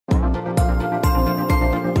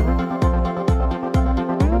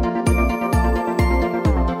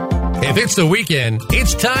If it's the weekend,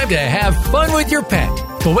 it's time to have fun with your pet.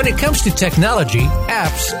 But when it comes to technology,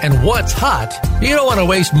 apps, and what's hot, you don't want to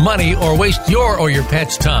waste money or waste your or your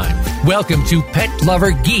pet's time. Welcome to Pet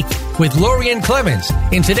Lover Geek with Lorian Clemens.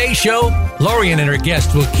 In today's show, Lorian and her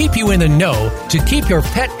guests will keep you in the know to keep your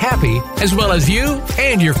pet happy, as well as you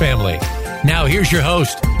and your family. Now here's your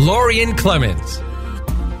host, Lorian Clemens.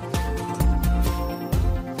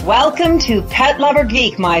 Welcome to Pet Lover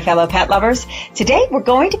Geek, my fellow pet lovers. Today we're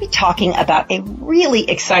going to be talking about a really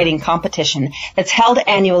exciting competition that's held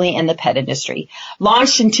annually in the pet industry.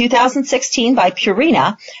 Launched in 2016 by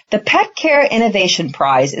Purina, the Pet Care Innovation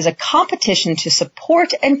Prize is a competition to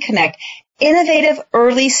support and connect innovative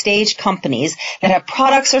early-stage companies that have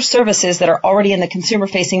products or services that are already in the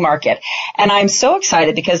consumer-facing market. And I'm so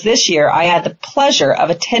excited because this year I had the pleasure of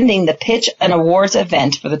attending the Pitch and Awards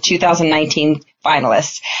event for the 2019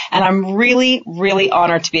 finalists. And I'm really, really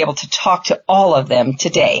honored to be able to talk to all of them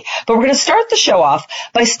today. But we're going to start the show off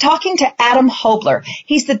by talking to Adam Hobler.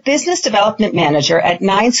 He's the Business Development Manager at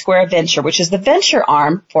 9 Square Venture, which is the venture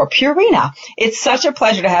arm for Purina. It's such a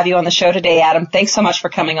pleasure to have you on the show today, Adam. Thanks so much for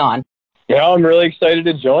coming on. Yeah, I'm really excited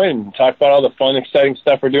to join and talk about all the fun, exciting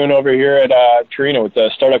stuff we're doing over here at Purina with the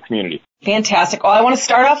startup community. Fantastic. Well, I want to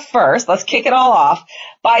start off first. Let's kick it all off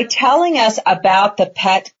by telling us about the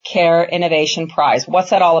Pet Care Innovation Prize.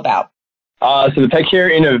 What's that all about? So the Pet Care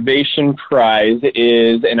Innovation Prize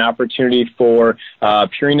is an opportunity for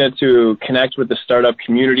Purina to connect with the startup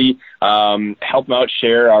community, help them out,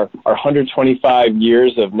 share our 125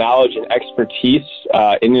 years of knowledge and expertise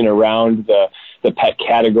in and around the pet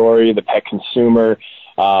category, the pet consumer.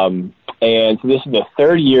 And so this is the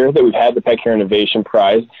third year that we've had the Pet Care Innovation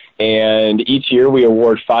Prize. And each year we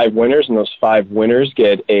award 5 winners, and those 5 winners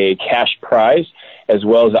get a cash prize, as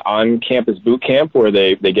well as an on-campus boot camp where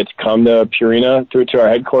they get to come to Purina through to our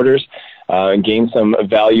headquarters and gain some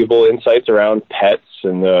valuable insights around pets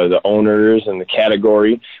and the owners and the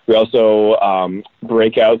category. We also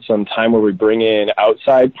break out some time where we bring in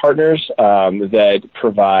outside partners that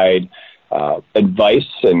provide advice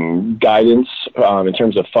and guidance in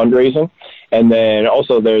terms of fundraising. And then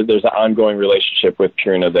also there's an ongoing relationship with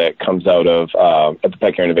Purina that comes out of the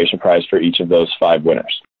Pet Care Innovation Prize for each of those 5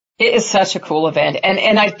 winners. It is such a cool event.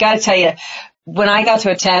 And I've got to tell you, when I got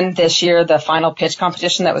to attend this year, the final pitch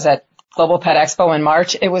competition that was at Global Pet Expo in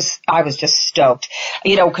March, I was just stoked,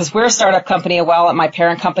 because we're a startup company as well at my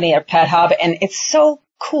parent company at Pet Hub. And it's so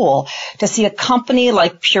cool to see a company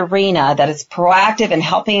like Purina that is proactive in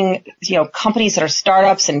helping, companies that are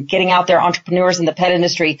startups and getting out there, entrepreneurs in the pet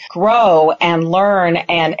industry, grow and learn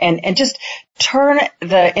and just turn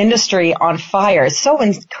the industry on fire. It's so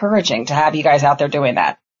encouraging to have you guys out there doing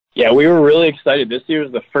that. Yeah, we were really excited. This year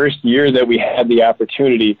was the first year that we had the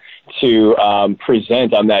opportunity to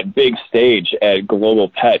present on that big stage at Global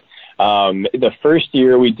Pet. The first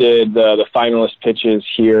year we did the finalist pitches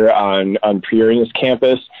here on Purina's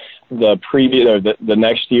campus. The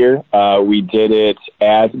next year we did it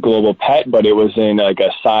at Global Pet, but it was in like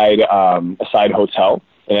a side hotel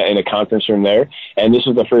in a conference room there. And this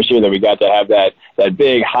was the first year that we got to have that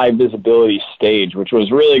big high visibility stage, which was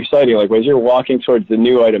really exciting. Like as you're walking towards the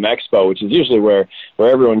New Item Expo, which is usually where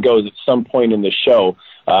everyone goes at some point in the show,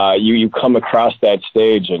 you come across that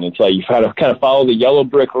stage, and it's like you kind of follow the yellow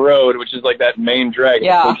brick road, which is like that main drag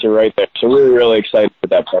that takes you right there. So we were really excited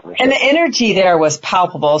with that partnership. And the energy there was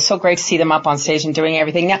palpable. So great to see them up on stage and doing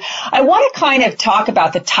everything. Now, I want to kind of talk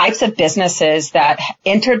about the types of businesses that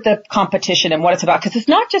entered the competition and what it's about, because it's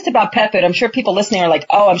not just about pet food. I'm sure people listening are like,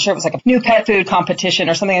 oh, I'm sure it was like a new pet food competition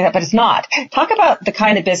or something like that, but it's not. Talk about the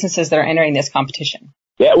kind of businesses that are entering this competition.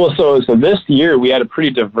 Yeah, well, so this year we had a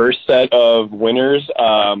pretty diverse set of winners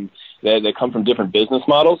that come from different business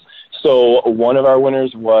models. So one of our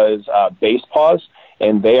winners was Base Paws,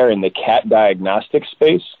 and they are in the cat diagnostic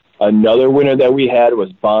space. Another winner that we had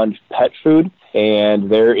was Bond Pet Food,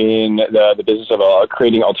 and they're in the business of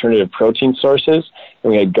creating alternative protein sources.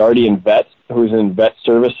 And we had Guardian Vet, who's in vet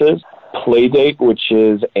services. Playdate, which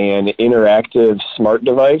is an interactive smart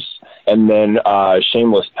device, and then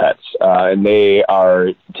Shameless Pets, and they are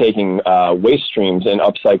taking waste streams and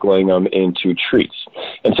upcycling them into treats.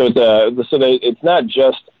 And so it's not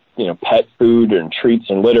just pet food and treats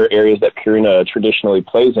and litter areas that Purina traditionally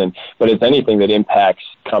plays in, but it's anything that impacts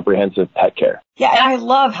comprehensive pet care. Yeah, and I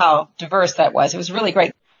love how diverse that was. It was really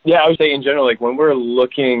great. Yeah, I would say in general, like when we're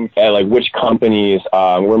looking at like which companies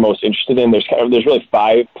we're most interested in, there's really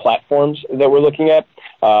 5 platforms that we're looking at.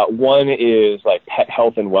 One is like pet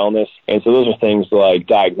health and wellness, and so those are things like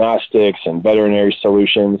diagnostics and veterinary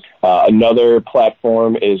solutions. Another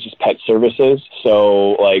platform is just pet services,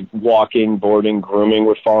 so like walking, boarding, grooming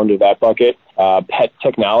would fall into that bucket. pet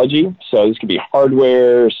technology. So this could be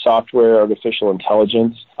hardware, software, artificial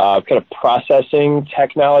intelligence, kind of processing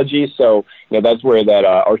technology. So, that's where that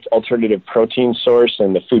alternative protein source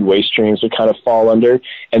and the food waste streams would kind of fall under.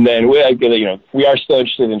 And then we are still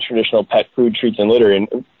interested in traditional pet food, treats, and litter, and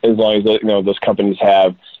as long as those companies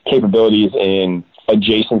have capabilities in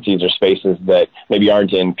adjacencies or spaces that maybe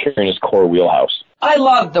aren't in Purina's core wheelhouse. I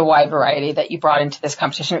love the wide variety that you brought into this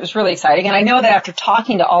competition. It was really exciting. And I know that after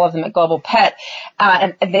talking to all of them at Global Pet,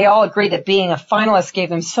 and they all agreed that being a finalist gave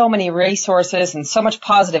them so many resources and so much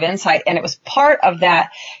positive insight. And it was part of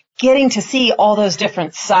that getting to see all those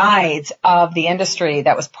different sides of the industry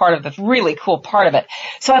that was part of the really cool part of it.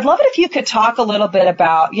 So I'd love it if you could talk a little bit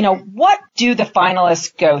about, what do the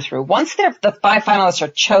finalists go through? Once the 5 finalists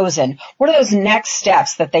are chosen, what are those next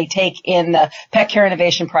steps that they take in the Pet Care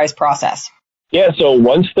Innovation Prize process? Yeah, so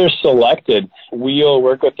once they're selected, we'll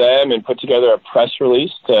work with them and put together a press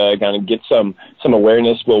release to kind of get some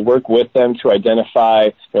awareness. We'll work with them to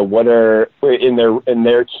identify what are in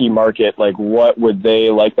their key market, like what would they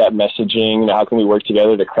like that messaging, and how can we work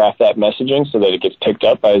together to craft that messaging so that it gets picked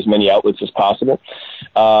up by as many outlets as possible.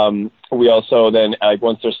 We also then,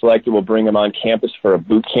 once they're selected, we'll bring them on campus for a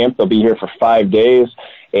boot camp. They'll be here for 5 days,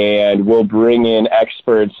 and we'll bring in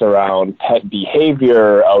experts around pet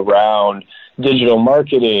behavior, around digital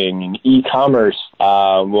marketing and e-commerce.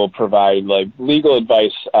 We'll provide legal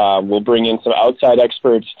advice. We'll bring in some outside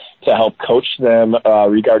experts to help coach them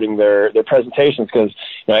regarding their presentations, because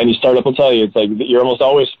any startup will tell you it's like you're almost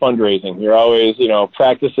always fundraising. You're always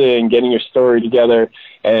practicing, getting your story together,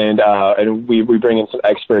 and we bring in some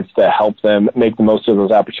experts to help them make the most of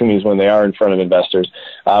those opportunities when they are in front of investors.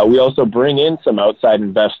 We also bring in some outside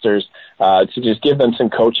investors to just give them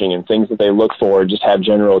some coaching and things that they look for, just have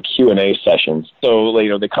general Q&A sessions. So,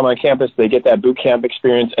 they come on campus, they get that boot camp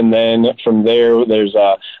experience, and then from there, there's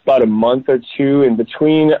about a month or two in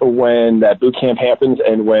between when that boot camp happens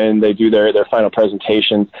and when they do their final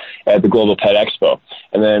presentations at the Global Pet Expo.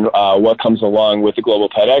 And then what comes along with the Global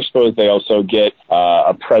Pet Expo is they also get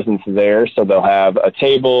a presence there. So they'll have a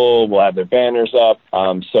table, we'll have their banners up.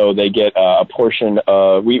 So they get a portion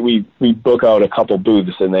of, we book out a couple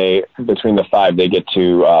booths, and between the 5, they get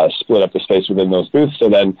to split up the space within those booths. So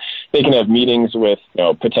then they can have meetings with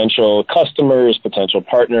potential customers, potential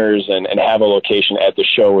partners, and have a location at the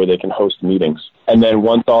show where they can host meetings. And then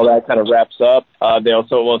once all that kind of wraps up, they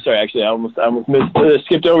also, I almost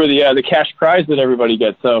skipped over the cash prize that everybody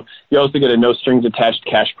gets. So you also get a no strings attached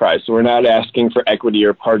cash prize. So we're not asking for equity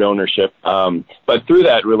or part ownership. But through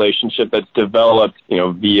that relationship that's developed,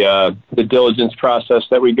 via the diligence process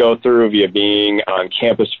that we go through, via being on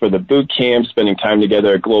campus for the boot camp, spending time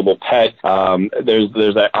together at Global Pet,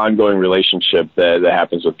 there's that ongoing relationship that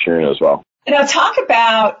happens with Purina as well. Now talk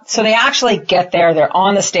about, so they actually get there, they're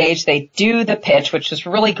on the stage, they do the pitch, which is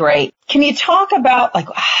really great. Can you talk about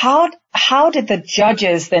how did the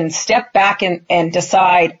judges then step back and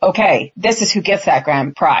decide, okay, this is who gets that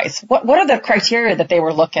grand prize? What are the criteria that they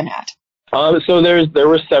were looking at? So there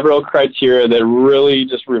were several criteria that really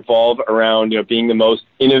just revolve around being the most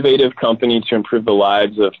innovative company to improve the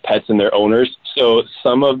lives of pets and their owners. So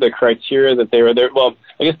some of the criteria that they were there,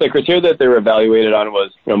 the criteria that they were evaluated on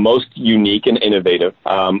was most unique and innovative.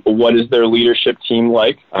 What is their leadership team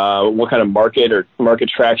like? What kind of market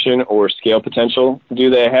traction or scale potential do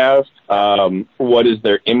they have? What is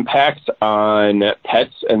their impact on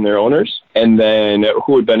pets and their owners? And then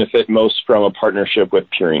who would benefit most from a partnership with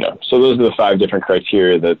Purina? So those are the 5 different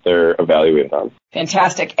criteria that they're evaluated on.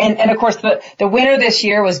 Fantastic. And of course, the winner this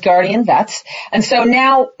year was Guardian Vets. And so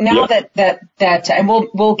now yep. that and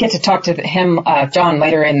we'll get to talk to him, John,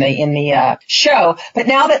 later in the show. But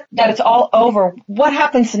now that it's all over, what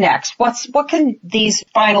happens next? What can these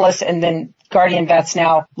finalists and then Guardian Vets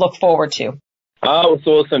now look forward to?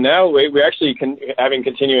 So now we're actually having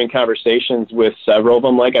continuing conversations with several of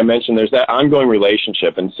them. Like I mentioned, there's that ongoing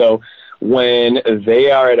relationship. And so when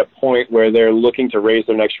they are at a point where they're looking to raise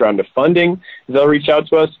their next round of funding, they'll reach out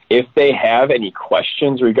to us. If they have any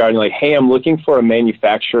questions regarding hey, I'm looking for a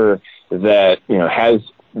manufacturer that, has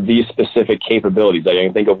these specific capabilities. I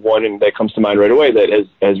can think of one that comes to mind right away that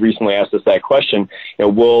has recently asked us that question.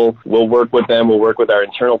 We'll work with them. We'll work with our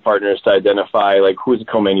internal partners to identify who's a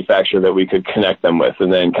co-manufacturer that we could connect them with,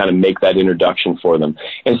 and then kind of make that introduction for them.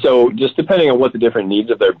 And so just depending on what the different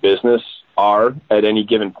needs of their business are at any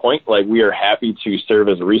given point, we are happy to serve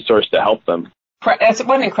as a resource to help them. That's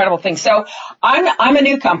what an incredible thing. So I'm a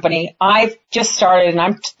new company. I've just started, and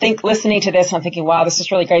I'm listening to this, and I'm thinking, wow, this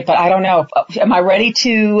is really great, but I don't know. Am I ready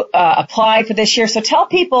to apply for this year? So tell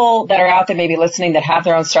people that are out there maybe listening that have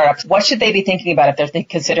their own startups, what should they be thinking about if they're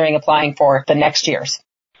considering applying for the next year's?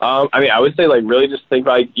 I would say really just think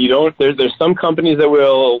there's some companies that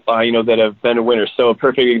will, that have been a winner. So a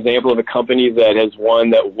perfect example of a company that has won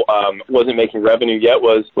that wasn't making revenue yet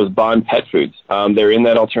was Bond Pet Foods. They're in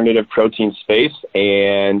that alternative protein space,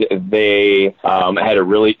 and they had a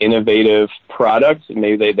really innovative product.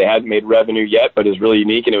 Maybe they hadn't made revenue yet, but it was really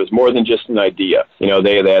unique, and it was more than just an idea.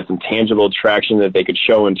 They had some tangible traction that they could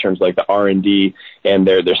show in terms of the R&D and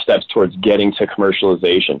their steps towards getting to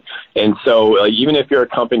commercialization. And so even if you're a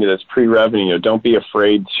company that's pre-revenue, don't be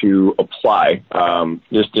afraid to apply.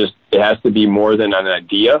 Just it has to be more than an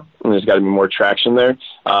idea, and there's got to be more traction there.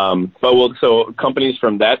 So companies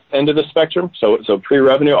from that end of the spectrum, so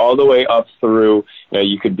pre-revenue all the way up through,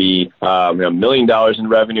 you could be $1 million in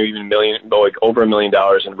revenue, even over $1 million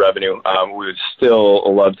in revenue. We would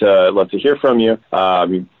still love to hear from you.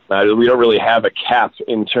 We don't really have a cap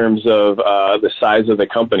in terms of the size of the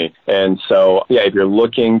company. And so, if you're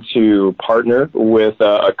looking to partner with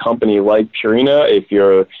a company like Purina, if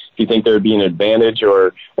you think there would be an advantage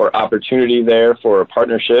or opportunity there for a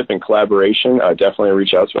partnership and collaboration, definitely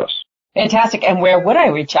reach out to us. Fantastic. And where would I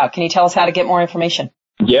reach out? Can you tell us how to get more information?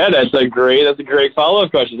 Yeah, that's a great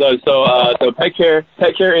follow-up question. So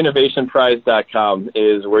petcareinnovationprize.com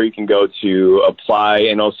is where you can go to apply,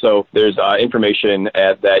 and also there's information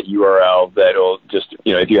at that URL that'll just,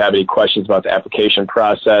 if you have any questions about the application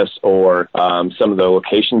process or some of the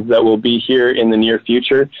locations that will be here in the near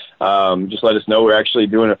future, just let us know. We're actually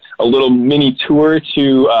doing a little mini tour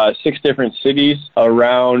to 6 different cities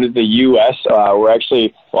around the U.S.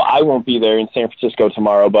 I won't be there in San Francisco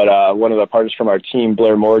tomorrow, but one of the partners from our team,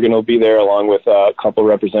 Blair Morgan, will be there, along with a couple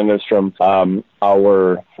representatives from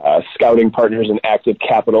our scouting partners in Active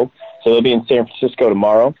Capital. So they'll be in San Francisco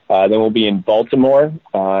tomorrow. Then we'll be in Baltimore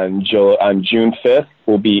on June 5th.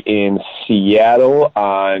 We'll be in Seattle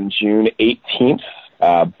on June 18th.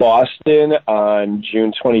 Boston on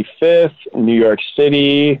June 25th, New York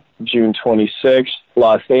City, June 26th,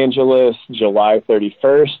 Los Angeles, July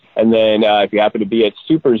 31st. And then if you happen to be at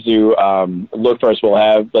Super Zoo, look for us. We'll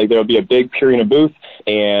have, there'll be a big Purina booth.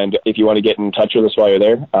 And if you want to get in touch with us while you're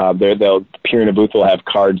there, Purina booth will have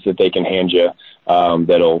cards that they can hand you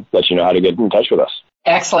that'll let you know how to get in touch with us.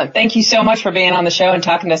 Excellent. Thank you so much for being on the show and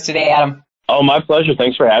talking to us today, Adam. Oh, my pleasure.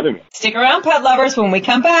 Thanks for having me. Stick around, pet lovers. When we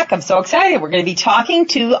come back, I'm so excited. We're going to be talking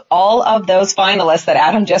to all of those finalists that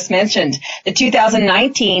Adam just mentioned. The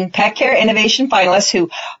 2019 Pet Care Innovation finalists, who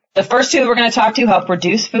the first 2 we're going to talk to help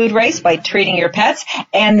reduce food waste by treating your pets,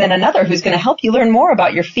 and then another who's going to help you learn more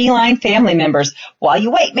about your feline family members. While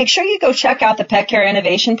you wait, make sure you go check out the Pet Care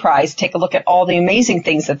Innovation Prize. Take a look at all the amazing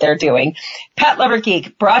things that they're doing. Pet Lover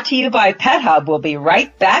Geek, brought to you by Pet Hub. We'll be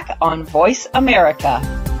right back on Voice America.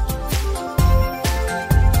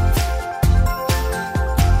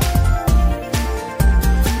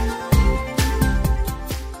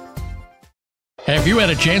 Have you had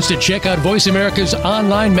a chance to check out Voice America's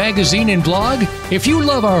online magazine and blog? If you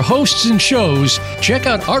love our hosts and shows, check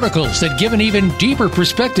out articles that give an even deeper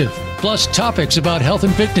perspective, plus topics about health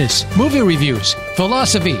and fitness, movie reviews,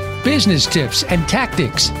 philosophy, business tips and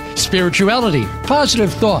tactics, spirituality,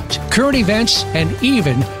 positive thought, current events, and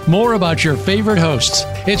even more about your favorite hosts.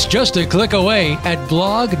 It's just a click away at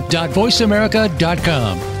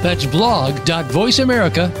blog.voiceamerica.com. That's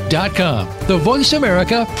blog.voiceamerica.com. The Voice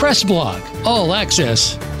America Press Blog. All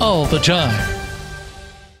access, all the time.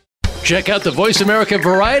 Check out the Voice America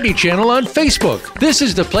Variety channel on Facebook. This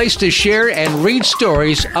is the place to share and read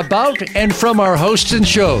stories about and from our hosts and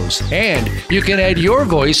shows. And you can add your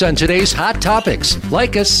voice on today's hot topics.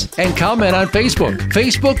 Like us and comment on Facebook.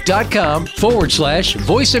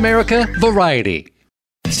 Facebook.com/Voice America Variety.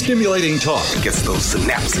 Stimulating talk gets those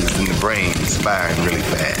synapses in the brain firing really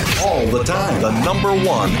fast. All the time. The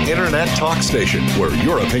 #1 internet talk station where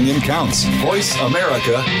your opinion counts.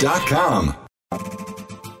 VoiceAmerica.com.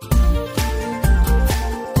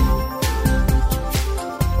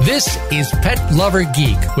 This is Pet Lover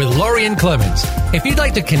Geek with Lorian Clemens. If you'd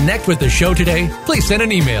like to connect with the show today, please send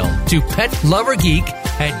an email to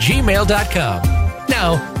petlovergeek@gmail.com.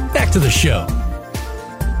 Now, back to the show.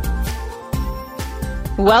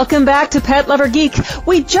 Welcome back to Pet Lover Geek.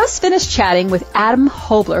 We just finished chatting with Adam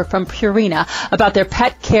Hobler from Purina about their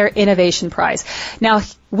Pet Care Innovation Prize. Now,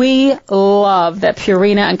 we love that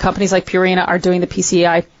Purina and companies like Purina are doing the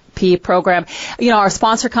PCI program. Our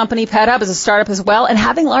sponsor company, PetHub, is a startup as well, and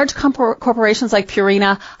having large corporations like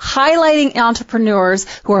Purina highlighting entrepreneurs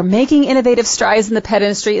who are making innovative strides in the pet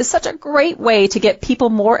industry is such a great way to get people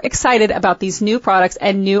more excited about these new products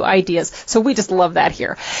and new ideas. So we just love that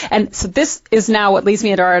here. And so this is now what leads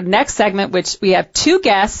me into our next segment, which we have two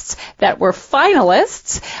guests that were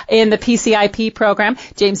finalists in the PCIP program,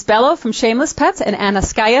 James Bello from Shameless Pets and Anna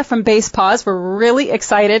Skaya from Base Paws. We're really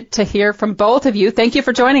excited to hear from both of you. Thank you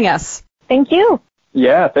for joining us. Thank you.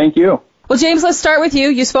 Yeah, thank you. Well, James, let's start with you.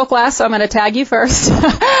 You spoke last, so I'm going to tag you first.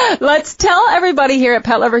 Let's tell everybody here at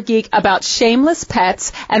Pet Lover Geek about Shameless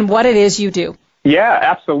Pets and what it is you do. Yeah,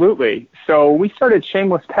 absolutely. So we started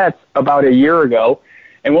Shameless Pets about a year ago,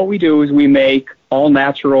 and what we do is we make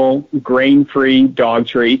all-natural, grain-free dog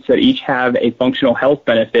treats that each have a functional health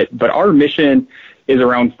benefit, but our mission is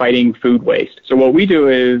around fighting food waste. So what we do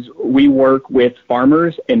is we work with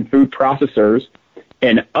farmers and food processors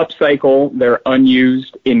and upcycle their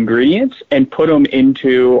unused ingredients and put them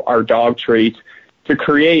into our dog treats to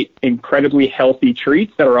create incredibly healthy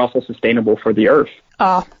treats that are also sustainable for the earth.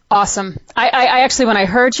 Oh, awesome. I actually, when I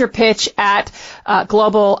heard your pitch at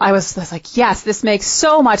Global, I was like, yes, this makes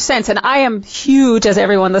so much sense. And I am huge, as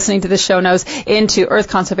everyone listening to this show knows, into earth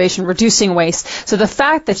conservation, reducing waste. So the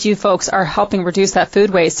fact that you folks are helping reduce that food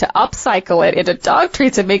waste to upcycle it into dog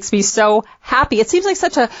treats, it makes me so happy. It seems like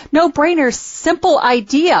such a no-brainer, simple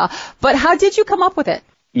idea. But how did you come up with it?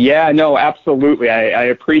 Yeah, no, absolutely. I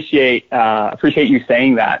appreciate you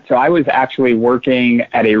saying that. So I was actually working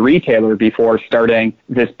at a retailer before starting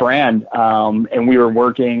this brand, and we were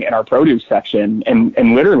working in our produce section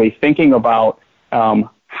and literally thinking about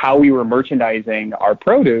how we were merchandising our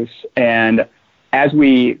produce. And as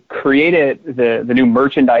we created the new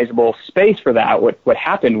merchandisable space for that, what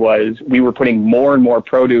happened was we were putting more and more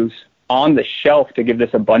produce on the shelf to give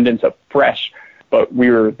this abundance of fresh, but we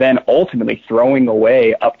were then ultimately throwing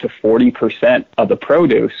away up to 40% of the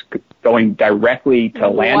produce going directly to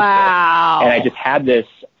landfill. Wow. And I just had this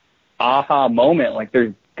aha moment, like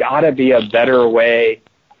there's got to be a better way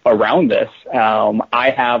around this.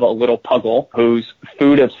 I have a little puggle who's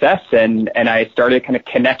food obsessed, and I started kind of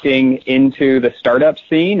connecting into the startup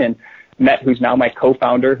scene and met who's now my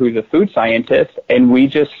co-founder, who's a food scientist, and we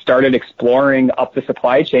just started exploring up the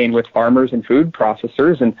supply chain with farmers and food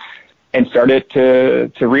processors and started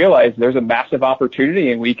to realize there's a massive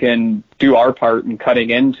opportunity and we can do our part in cutting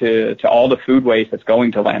into all the food waste that's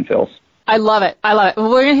going to landfills. I love it. I love it.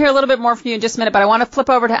 We're going to hear a little bit more from you in just a minute, but I want to flip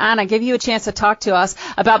over to Anna, give you a chance to talk to us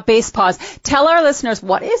about Base Paws. Tell our listeners,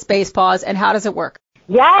 what is Base Paws and how does it work?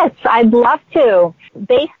 Yes, I'd love to.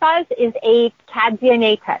 Base Paws is a cat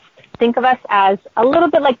DNA test. Think of us as a little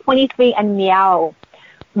bit like 23andMeow.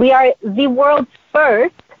 We are the world's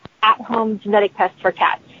first at-home genetic test for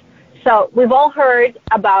cats. So we've all heard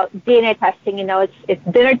about DNA testing. It's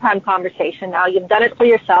dinner time conversation now. You've done it for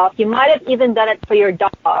yourself. You might have even done it for your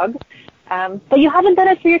dog, but you haven't done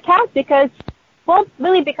it for your cat because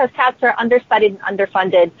cats are understudied and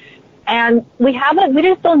underfunded. And we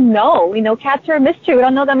just don't know. Cats are a mystery. We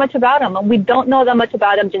don't know that much about them. And we don't know that much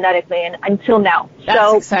about them genetically until now.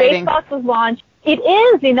 That's exciting. Base Paws was launched. It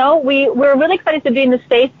is, we're really excited to be in the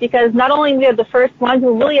space because not only we are the first ones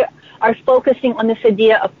who really are focusing on this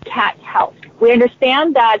idea of cat health. We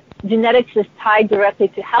understand that genetics is tied directly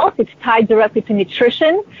to health. It's tied directly to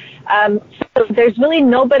nutrition. So there's really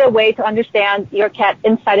no better way to understand your cat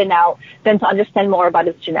inside and out than to understand more about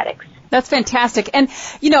its genetics. That's fantastic. And,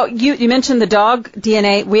 you mentioned the dog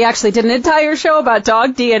DNA. We actually did an entire show about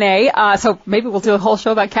dog DNA. So maybe we'll do a whole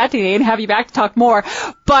show about cat DNA and have you back to talk more.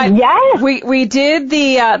 But yes, we did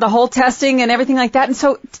the whole testing and everything like that. And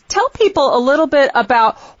so tell people a little bit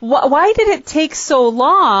about why did it take so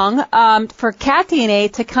long for cat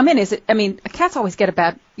DNA to come in? Cats always get a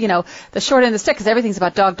bad, the short end of the stick because everything's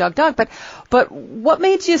about dog. But what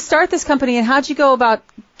made you start this company and how'd you go about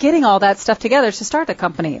getting all that stuff together to start a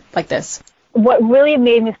company like this? What really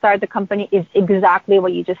made me start the company is exactly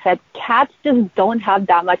what you just said. Cats just don't have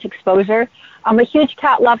that much exposure. I'm a huge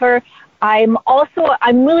cat lover. I'm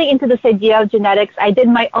really into this idea of genetics. I did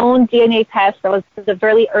my own DNA test. I was the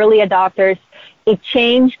very early adopters. It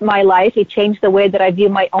changed my life. It changed the way that I view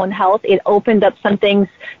my own health. It opened up some things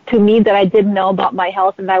to me that I didn't know about my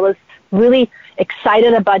health, and I was really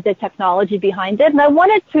excited about the technology behind it. And I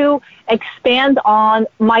wanted to expand on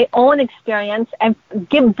my own experience and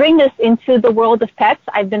bring this into the world of pets.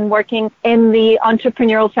 I've been working in the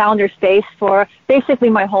entrepreneurial founder space for basically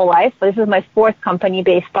my whole life. So this is my fourth company,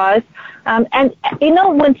 Base Paws. And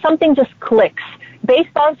when something just clicks, Base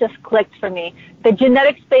Boss just clicked for me. The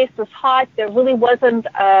genetic space was hot. There really wasn't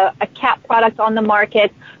a cat product on the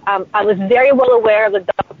market. I was very well aware of the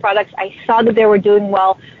dog products. I saw that they were doing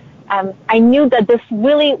well. I knew that this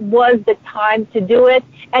really was the time to do it.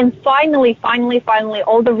 And finally,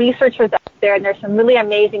 all the researchers out there, and there's some really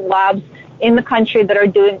amazing labs in the country that are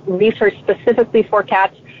doing research specifically for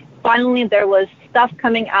cats. Finally, there was stuff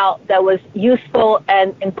coming out that was useful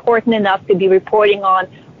and important enough to be reporting on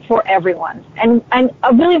for everyone. And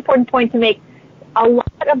a really important point to make, a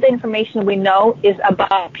lot of the information we know is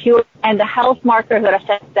about Purina and the health markers that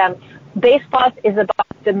affect them. Base Boss is about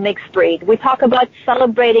the mixed breed. We talk about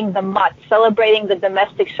celebrating the mutt, celebrating the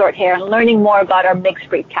domestic short hair, and learning more about our mixed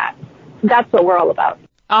breed cats. That's what we're all about.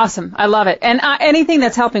 Awesome. I love it. And anything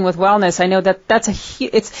that's helping with wellness, I know that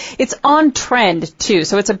it's on trend too.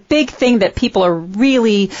 So it's a big thing that people are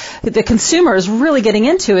really, the consumer is really getting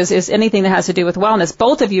into is anything that has to do with wellness.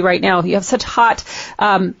 Both of you right now, you have such hot,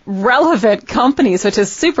 relevant companies, which is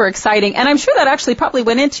super exciting. And I'm sure that actually probably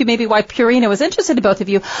went into maybe why Purina was interested in both of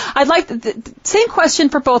you. I'd like the same question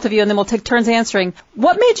for both of you, and then we'll take turns answering.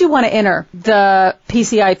 What made you want to enter the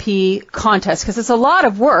PCIP contest? Because it's a lot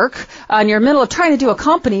of work, and you're in the middle of trying to do a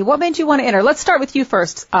company. What made you want to enter? Let's start with you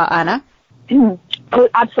first, Anna. Oh,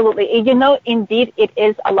 absolutely. You know, indeed, it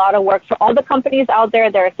is a lot of work. For all the companies out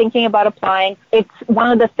there that are thinking about applying, it's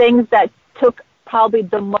one of the things that took probably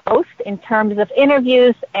the most in terms of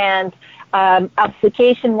interviews and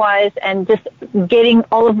application-wise, and just getting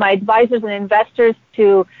all of my advisors and investors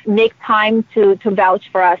to make time to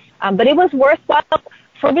vouch for us. But it was worthwhile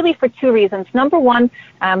for two reasons. Number one,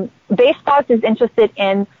 Base Boss is interested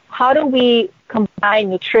in how do we combine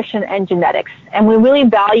nutrition and genetics, and we really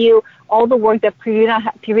value all the work that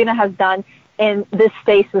Purina has done in this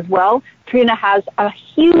space as well. Purina has a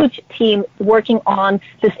huge team working on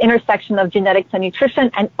this intersection of genetics and nutrition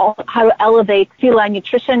and how to elevate feline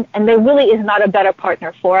nutrition, and there really is not a better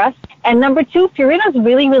partner for us. And number two, Purina is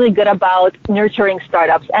really, really good about nurturing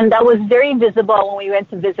startups, and that was very visible when we went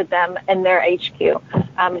to visit them in their HQ.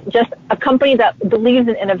 Just a company that believes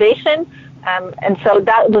in innovation, and so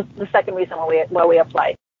that was the second reason why we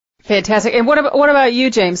applied. Fantastic. And what about you,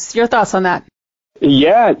 James? Your thoughts on that?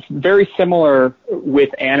 Yeah, it's very similar with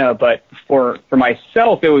Anna, but for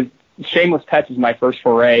myself, it was Shameless Pets is my first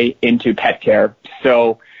foray into pet care.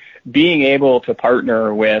 So being able to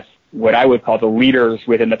partner with what I would call the leaders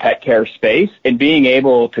within the pet care space and being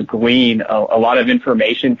able to glean a lot of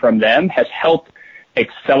information from them has helped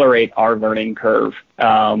accelerate our learning curve,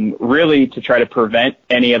 really to try to prevent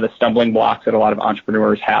any of the stumbling blocks that a lot of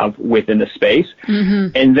entrepreneurs have within the space.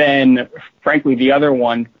 Mm-hmm. And then, frankly, the other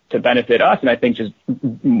one to benefit us, and I think just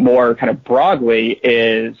more kind of broadly,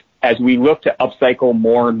 is as we look to upcycle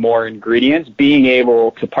more and more ingredients, being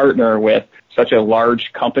able to partner with such a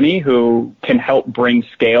large company who can help bring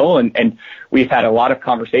scale. And we've had a lot of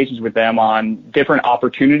conversations with them on different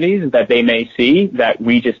opportunities that they may see that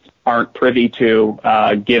we just aren't privy to,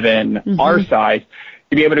 given mm-hmm. our size,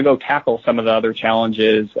 to be able to go tackle some of the other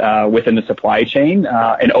challenges within the supply chain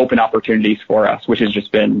and open opportunities for us, which has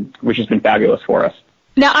been fabulous for us.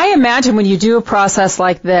 Now, I imagine when you do a process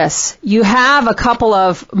like this, you have a couple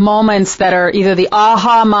of moments that are either the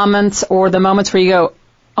aha moments or the moments where you go,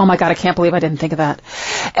 oh my God, I can't believe I didn't think of that.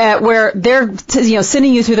 Where they're,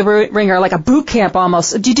 sending you through the ringer like a boot camp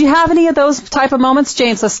almost. Did you have any of those type of moments?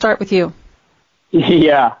 James, let's start with you.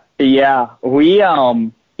 Yeah. We,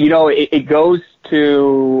 it goes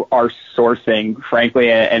to our sourcing,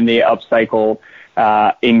 frankly, and the upcycle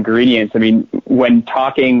ingredients. I mean, when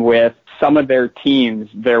talking with some of their teams,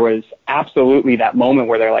 there was absolutely that moment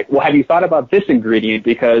where they're like, well, have you thought about this ingredient?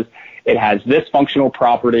 Because it has this functional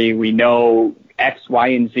property. We know X, Y,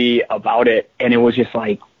 and Z about it. And it was just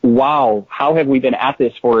like, wow, how have we been at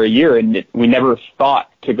this for a year? And we never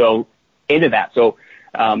thought to go into that. So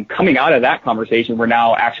coming out of that conversation, we're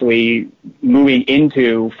now actually moving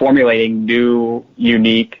into formulating new,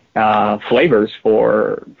 unique flavors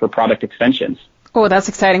for product extensions. Oh, that's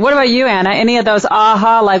exciting. What about you, Anna? Any of those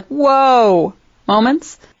aha, like, whoa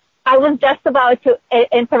moments? I was just about to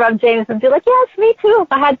interrupt James and be like, yes, me too.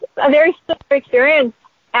 I had a very similar experience.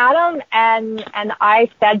 Adam and I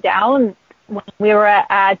sat down when we were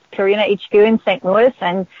at Purina HQ in St. Louis,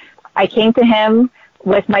 and I came to him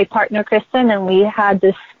with my partner, Kristen, and we had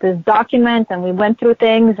this document, and we went through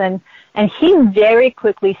things, and he very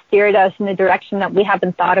quickly steered us in a direction that we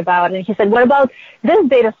haven't thought about. And he said, what about this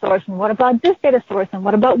data source, and what about this data source, and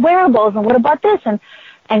what about wearables, and what about this?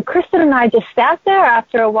 And Kristen and I just sat there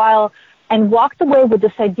after a while and walked away with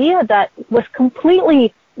this idea that was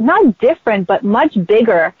completely not different, but much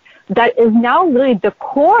bigger, that is now really the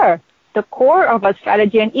core the core of our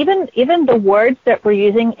strategy, and even the words that we're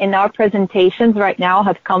using in our presentations right now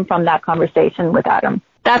have come from that conversation with Adam.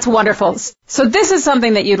 That's wonderful. So this is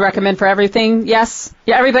something that you'd recommend for everything, yes?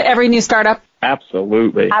 Yeah, every new startup?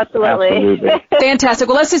 Absolutely. Fantastic.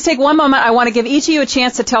 Well, let's just take one moment. I want to give each of you a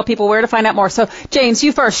chance to tell people where to find out more. So, James,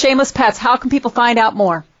 you first. Shameless Pets. How can people find out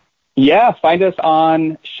more? Yeah, find us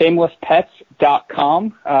on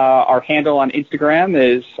shamelesspets.com. Our handle on Instagram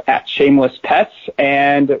is @shamelesspets,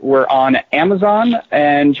 and we're on Amazon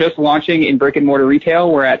and just launching in brick-and-mortar retail.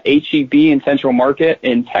 We're at H-E-B in Central Market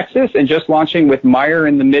in Texas and just launching with Meijer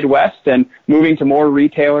in the Midwest and moving to more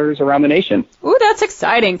retailers around the nation. Ooh, that's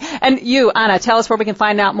exciting. And you, Anna, tell us where we can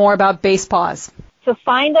find out more about Basepaws. So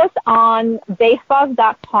find us on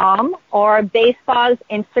basepaws.com or Basepaws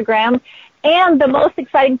Instagram. And the most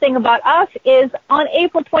exciting thing about us is on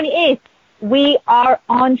April 28th, we are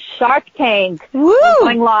on Shark Tank. Woo! We're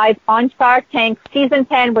going live on Shark Tank, Season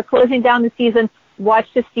 10. We're closing down the season.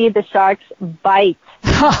 Watch to see the sharks bite.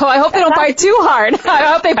 Oh, I hope they don't bite too hard.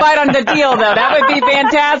 I hope they bite on the deal, though. That would be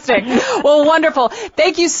fantastic. Well, wonderful.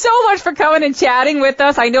 Thank you so much for coming and chatting with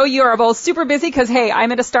us. I know you are both super busy because, hey,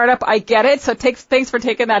 I'm in a startup. I get it. So thanks for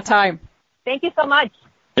taking that time. Thank you so much.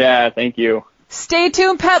 Yeah, thank you. Stay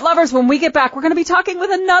tuned, pet lovers. When we get back, we're going to be talking with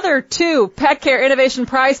another 2 Pet Care Innovation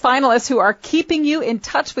Prize finalists who are keeping you in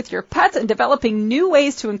touch with your pets and developing new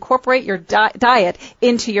ways to incorporate your diet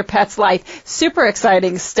into your pet's life. Super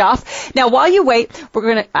exciting stuff. Now, while you wait, we're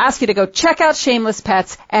going to ask you to go check out Shameless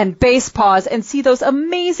Pets and Basepaws and see those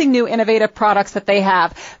amazing new innovative products that they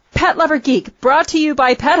have. Pet Lover Geek, brought to you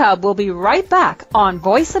by Pet Hub, will be right back on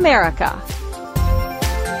Voice America.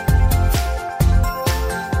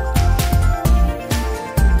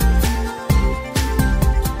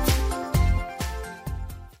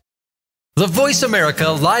 The Voice America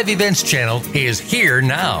Live Events channel is here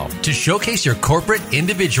now to showcase your corporate,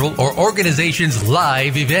 individual, or organization's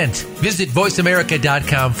live event. Visit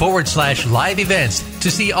voiceamerica.com/live events to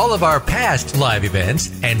see all of our past live events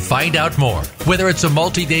and find out more. Whether it's a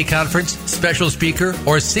multi-day conference, special speaker,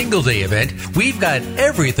 or single-day event, we've got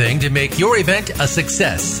everything to make your event a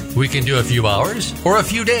success. We can do a few hours or a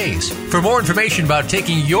few days. For more information about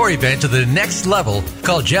taking your event to the next level,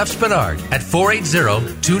 call Jeff Spinard at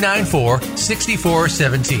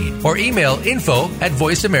 480-294-6417 or email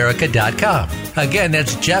info@voiceamerica.com. Again,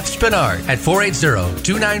 that's Jeff Spinard at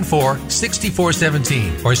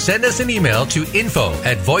 480-294-6417 or send us an email to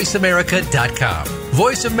info@voiceamerica.com.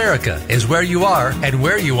 Voice America is where you are and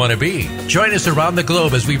where you want to be. Join us around the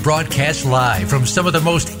globe as we broadcast live from some of the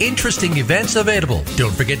most interesting events available.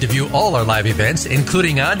 Don't forget to view all our live events,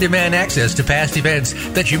 including on-demand access to past events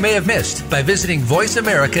that you may have missed by visiting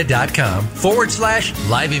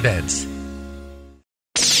voiceamerica.com/live events.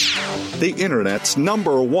 The Internet's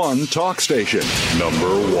 #1 talk station.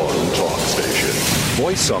 #1 talk station.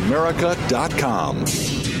 VoiceAmerica.com.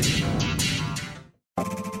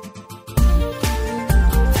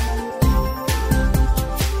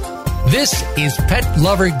 This is Pet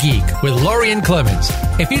Lover Geek with Lorian Clemens.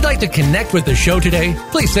 If you'd like to connect with the show today,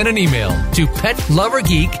 please send an email to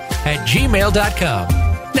petlovergeek@gmail.com.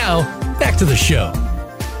 Now, back to the show.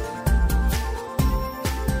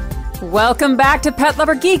 Welcome back to Pet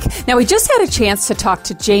Lover Geek. Now, we just had a chance to talk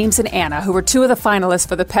to James and Anna, who were 2 of the finalists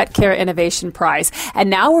for the Pet Care Innovation Prize. And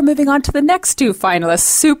now we're moving on to the next 2 finalists.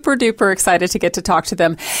 Super duper excited to get to talk to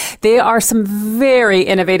them. They are some very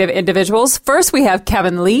innovative individuals. First, we have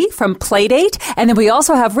Kevin Lee from Playdate, and then we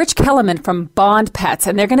also have Rich Kellerman from Bond Pets.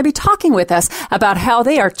 And they're going to be talking with us about how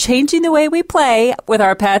they are changing the way we play with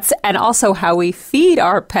our pets and also how we feed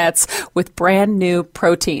our pets with brand new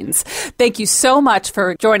proteins. Thank you so much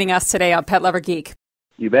for joining us today on Pet Lover Geek.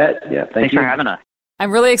 You bet. Yeah, thanks for having us. I'm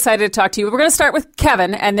really excited to talk to you. We're going to start with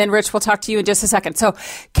Kevin, and then Rich will talk to you in just a second. So,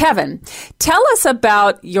 Kevin, tell us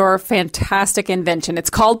about your fantastic invention. It's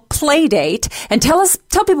called Playdate, and tell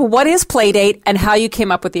people what is Playdate and how you came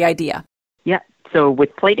up with the idea. Yeah, so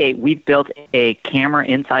with Playdate, we've built a camera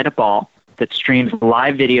inside a ball that streams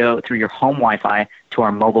live video through your home Wi-Fi to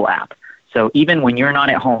our mobile app. So even when you're not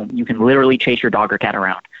at home, you can literally chase your dog or cat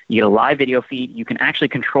around. You get a live video feed. You can actually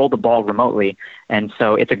control the ball remotely. And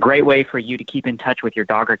so it's a great way for you to keep in touch with your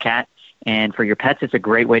dog or cat. And for your pets, it's a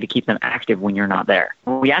great way to keep them active when you're not there.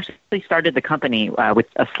 We actually started the company with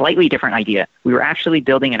a slightly different idea. We were actually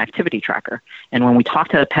building an activity tracker. And when we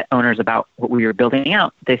talked to pet owners about what we were building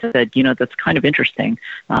out, they said, that's kind of interesting.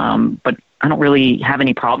 But I don't really have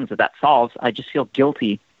any problems that solves. I just feel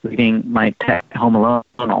guilty leaving my pet home alone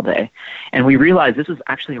all day. And we realized this was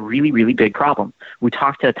actually a really, really big problem. We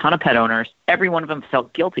talked to a ton of pet owners. Every one of them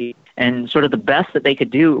felt guilty. And sort of the best that they could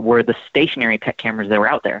do were the stationary pet cameras that were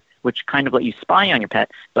out there. which kind of let you spy on your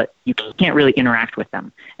pet, but you can't really interact with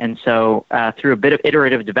them. And so through a bit of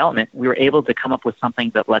iterative development, we were able to come up with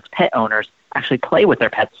something that lets pet owners actually play with their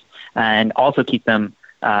pets and also keep them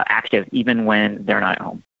active even when they're not at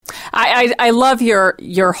home. I love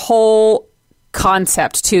your whole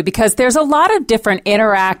concept too, because there's a lot of different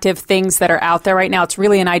interactive things that are out there right now. It's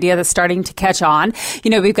really an idea that's starting to catch on.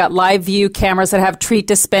 We've got live view cameras that have treat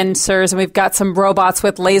dispensers, and we've got some robots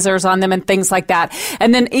with lasers on them and things like that.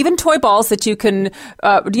 And then even toy balls that you can,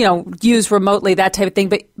 use remotely, that type of thing.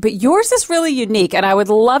 But yours is really unique, and I would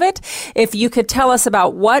love it if you could tell us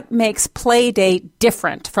about what makes Playdate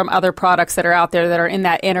different from other products that are out there that are in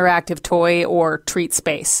that interactive toy or treat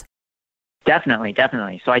space.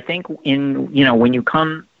 Definitely. So I think when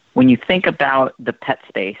you think about the pet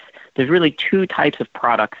space, there's really two types of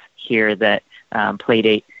products here that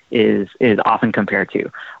Playdate is often compared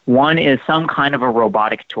to. One is some kind of a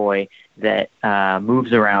robotic toy that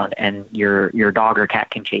moves around and your dog or cat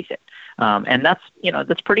can chase it. And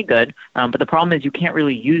that's pretty good. But the problem is you can't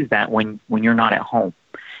really use that when you're not at home.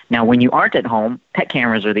 Now, when you aren't at home, pet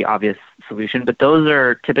cameras are the obvious solution, but those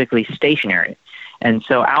are typically stationary. And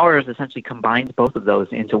so ours essentially combines both of those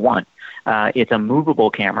into one. It's a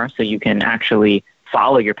movable camera, so you can actually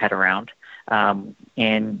follow your pet around.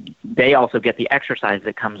 And they also get the exercise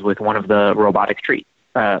that comes with one of the robotic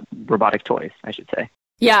toys, I should say.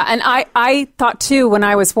 Yeah, and I thought, too, when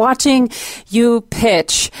I was watching you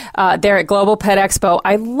pitch there at Global Pet Expo,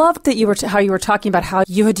 I loved that how you were talking about how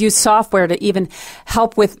you had used software to even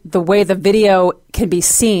help with the way the video can be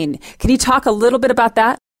seen. Can you talk a little bit about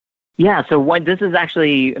that? Yeah, so this is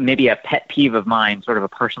actually maybe a pet peeve of mine, sort of a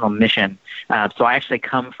personal mission. So I actually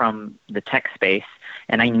come from the tech space,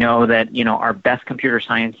 and I know that, our best computer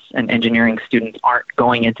science and engineering students aren't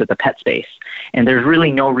going into the pet space. And there's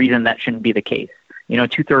really no reason that shouldn't be the case.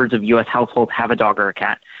 2/3 of U.S. households have a dog or a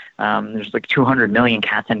cat. There's like 200 million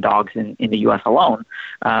cats and dogs in the U.S. alone.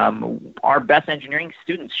 Our best engineering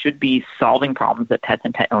students should be solving problems that pets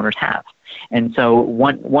and pet owners have. And so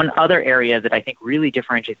one other area that I think really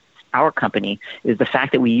differentiates our company is the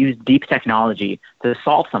fact that we use deep technology to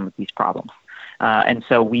solve some of these problems. And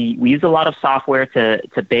so we use a lot of software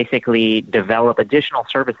to basically develop additional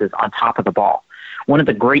services on top of the ball. One of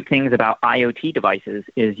the great things about IoT devices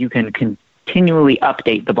is you can continually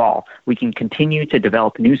update the ball. We can continue to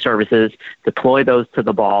develop new services, deploy those to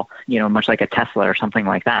the ball, much like a Tesla or something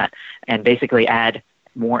like that, and basically add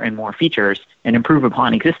more and more features and improve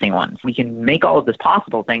upon existing ones. We can make all of this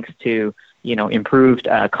possible thanks to improved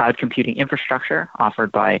cloud computing infrastructure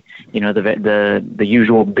offered by, the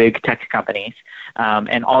usual big tech companies,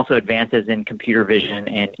 and also advances in computer vision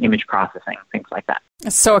and image processing, things like that.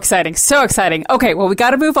 So exciting. So exciting. Okay, well, we got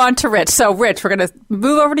to move on to Rich. So, Rich, we're going to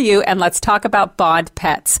move over to you, and let's talk about Bond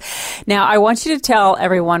Pets. Now, I want you to tell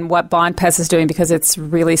everyone what Bond Pets is doing because it's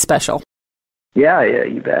really special. Yeah,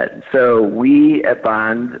 you bet. So we at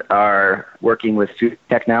Bond are working with food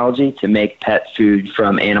technology to make pet food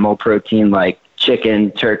from animal protein like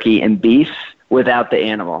chicken, turkey, and beef without the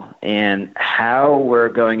animal. And how we're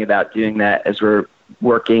going about doing that is we're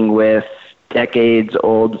working with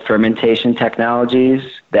decades-old fermentation technologies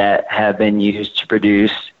that have been used to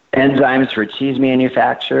produce enzymes for cheese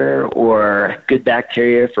manufacture or good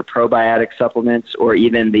bacteria for probiotic supplements or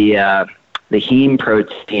even the heme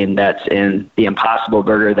protein that's in the Impossible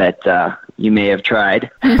Burger that you may have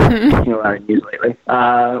tried a lot of news lately.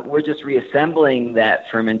 We're just reassembling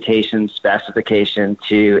that fermentation specification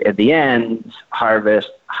to, at the end, harvest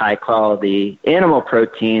high-quality animal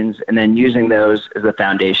proteins and then using those as the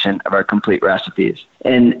foundation of our complete recipes.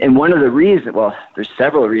 And one of the reasons, well, there's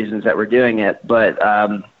several reasons that we're doing it, but,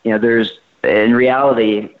 there's, in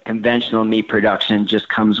reality, conventional meat production just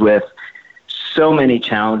comes with so many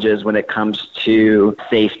challenges when it comes to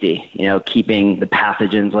safety, keeping the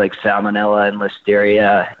pathogens like Salmonella and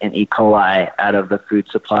Listeria and E. coli out of the food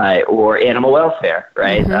supply, or animal welfare,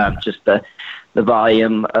 right? Mm-hmm. Just the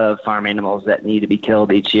volume of farm animals that need to be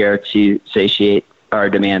killed each year to satiate our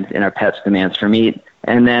demand and our pets' demands for meat.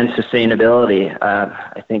 And then sustainability.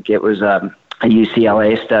 I think it was a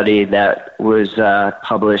UCLA study that was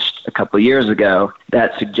published a couple of years ago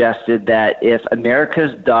that suggested that if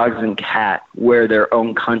America's dogs and cats were their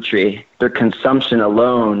own country, their consumption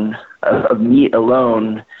alone of meat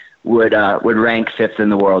alone would rank 5th in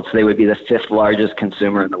the world. So they would be the 5th largest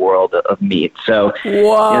consumer in the world of meat. So there's a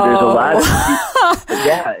lot of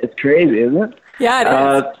yeah, it's crazy, isn't it? Yeah, it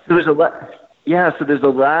is. So there's a lot. Yeah, so there's a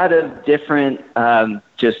lot of different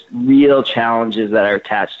just real challenges that are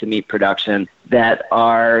attached to meat production that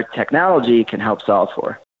our technology can help solve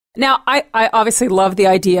for. Now, I obviously love the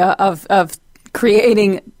idea of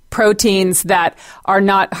creating proteins that are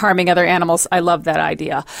not harming other animals. I love that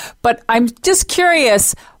idea. But I'm just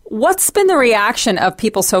curious, what's been the reaction of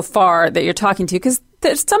people so far that you're talking to? Because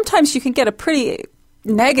sometimes you can get a pretty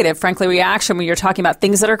negative, frankly, reaction when you're talking about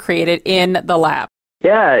things that are created in the lab.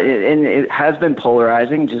 Yeah, and it has been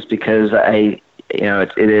polarizing just because it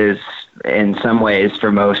is in some ways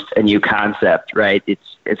for most a new concept, right?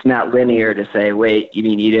 It's not linear to say, wait, you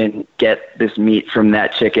mean you didn't get this meat from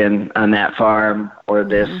that chicken on that farm or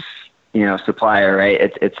this, supplier,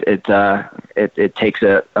 right? It takes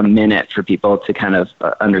a minute for people to kind of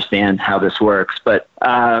understand how this works. But,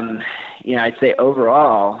 I'd say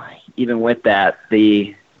overall, even with that,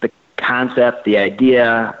 the concept, the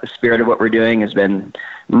idea, the spirit of what we're doing has been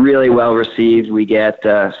really well received. We get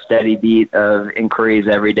a steady beat of inquiries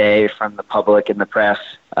every day from the public and the press,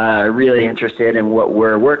 really interested in what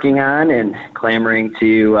we're working on and clamoring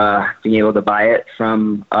to being able to buy it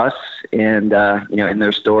from us and, in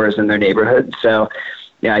their stores in their neighborhoods. So,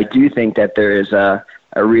 I do think that there is a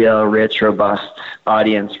real rich, robust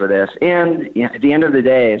audience for this. And at the end of the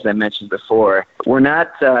day, as I mentioned before, we're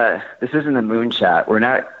not, this isn't a moonshot. We're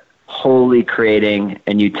not wholly creating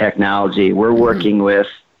a new technology. We're working with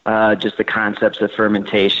just the concepts of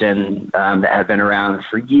fermentation that have been around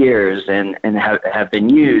for years and have been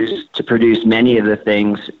used to produce many of the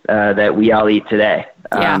things that we all eat today.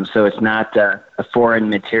 So it's not a foreign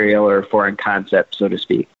material or a foreign concept, so to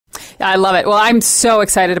speak. I love it. Well, I'm so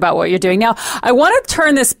excited about what you're doing. Now, I want to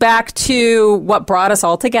turn this back to what brought us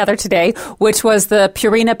all together today, which was the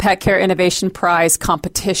Purina Pet Care Innovation Prize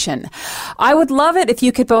competition. I would love it if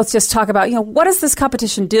you could both just talk about, what has this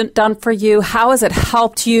competition done for you? How has it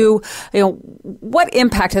helped you? What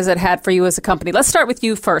impact has it had for you as a company? Let's start with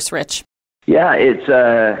you first, Rich. Yeah, it's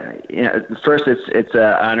first it's an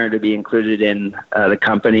honor to be included in the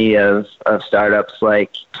company of startups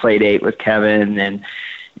like Playdate with Kevin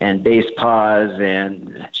and Base Paws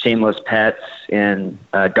and Shameless Pets and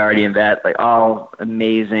Guardian Vet, like all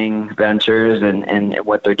amazing ventures and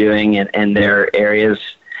what they're doing in their areas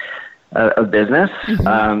of business.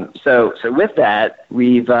 Mm-hmm. So with that,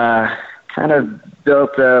 we've kind of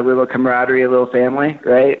built a little camaraderie, a little family,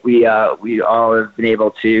 right? We all have been able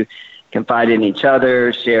to confide in each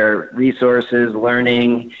other, share resources,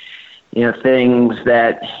 learning, things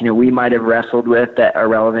that, we might have wrestled with that are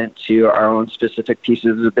relevant to our own specific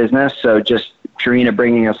pieces of business. So just Purina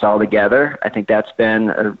bringing us all together, I think that's been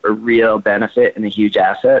a real benefit and a huge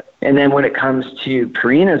asset. And then when it comes to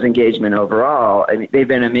Purina's engagement overall, I mean, they've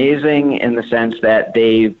been amazing in the sense that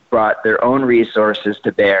they've brought their own resources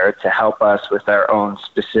to bear to help us with our own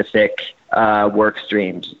specific work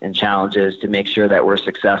streams and challenges to make sure that we're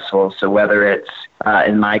successful. So whether it's,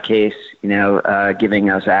 in my case, giving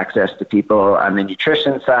us access to people on the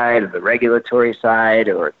nutrition side or the regulatory side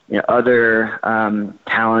or, other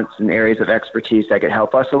talents and areas of expertise that could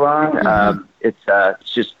help us along, it's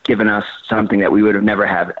just given us something that we would have never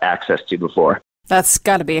had access to before. That's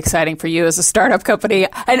got to be exciting for you as a startup company.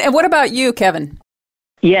 And what about you, Kevin?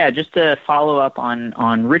 Yeah, just to follow up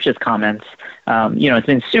on Rich's comments, it's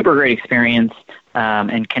been a super great experience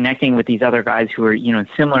and connecting with these other guys who are, in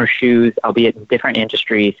similar shoes, albeit in different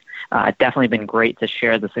industries. It's definitely been great to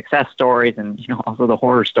share the success stories and, also the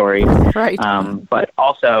horror stories. Right. But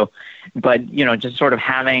just sort of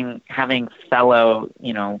having fellow,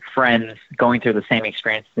 friends going through the same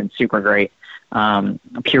experience has been super great.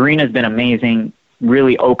 Purina has been amazing,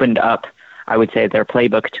 really opened up, I would say, their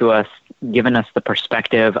playbook to us, given us the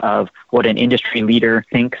perspective of what an industry leader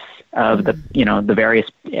thinks of the various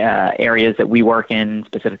areas that we work in,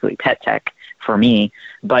 specifically pet tech for me.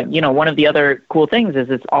 But, one of the other cool things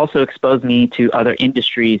is it's also exposed me to other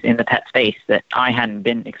industries in the pet space that I hadn't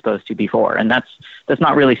been exposed to before. And that's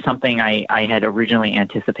not really something I had originally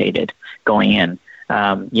anticipated going in.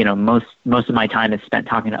 Most of my time is spent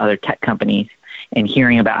talking to other tech companies and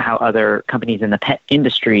hearing about how other companies in the pet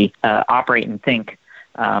industry operate and think.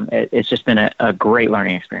 It's just been a great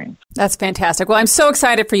learning experience. That's fantastic. Well, I'm so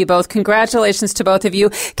excited for you both. Congratulations to both of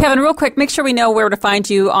you. Kevin, real quick, make sure we know where to find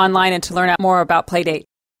you online and to learn out more about Playdate.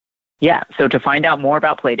 Yeah, so to find out more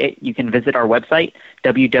about Playdate, you can visit our website,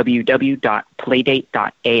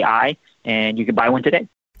 www.playdate.ai, and you can buy one today.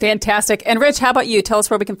 Fantastic. And Rich, how about you? Tell us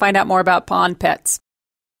where we can find out more about Bond Pets.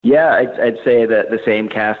 Yeah, I'd say that the same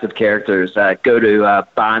cast of characters. Go to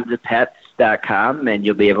bondpets.com and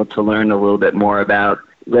you'll be able to learn a little bit more about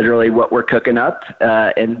literally what we're cooking up.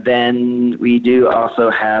 And then we do also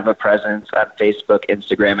have a presence on Facebook,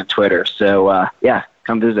 Instagram, and Twitter. So,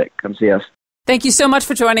 come visit. Come see us. Thank you so much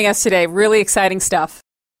for joining us today. Really exciting stuff.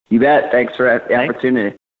 You bet. Thanks for the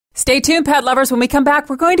opportunity. Stay tuned, pet lovers. When we come back,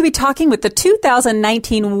 we're going to be talking with the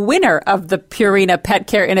 2019 winner of the Purina Pet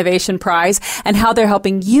Care Innovation Prize and how they're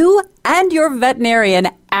helping you and your veterinarian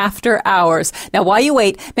after hours. Now, while you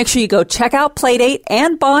wait, make sure you go check out Playdate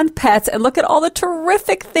and Bond Pets and look at all the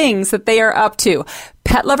terrific things that they are up to.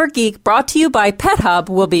 Pet Lover Geek, brought to you by Pet Hub,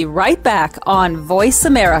 will be right back on Voice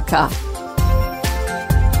America.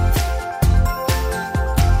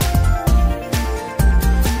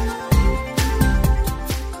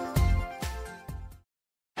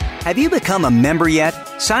 Have you become a member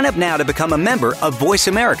yet? Sign up now to become a member of Voice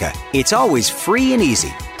America. It's always free and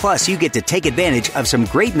easy. Plus, you get to take advantage of some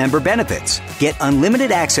great member benefits. Get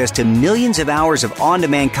unlimited access to millions of hours of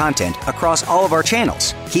on-demand content across all of our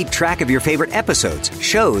channels. Keep track of your favorite episodes,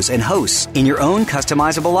 shows, and hosts in your own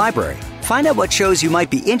customizable library. Find out what shows you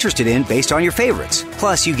might be interested in based on your favorites.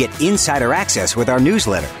 Plus, you get insider access with our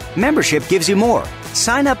newsletter. Membership gives you more.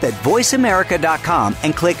 Sign up at voiceamerica.com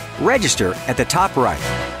and click Register at the top right.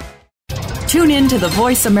 Tune in to the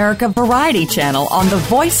Voice America Variety channel on the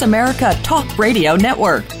Voice America Talk Radio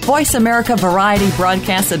Network. Voice America Variety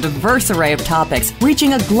broadcasts a diverse array of topics,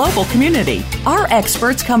 reaching a global community. Our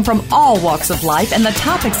experts come from all walks of life, and the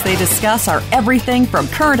topics they discuss are everything from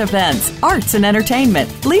current events, arts and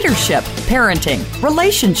entertainment, leadership, parenting,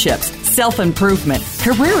 relationships, self-improvement,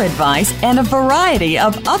 career advice, and a variety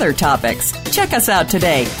of other topics. Check us out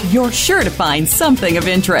today. You're sure to find something of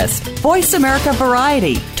interest. Voice America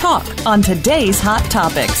Variety. Talk on today's hot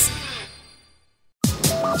topics.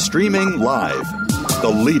 Streaming live. The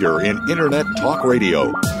leader in Internet talk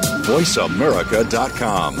radio.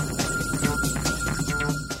 VoiceAmerica.com.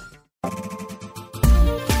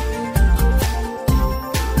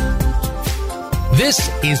 This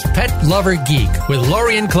is Pet Lover Geek with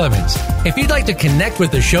Lorian Clemens. If you'd like to connect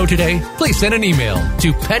with the show today, please send an email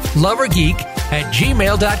to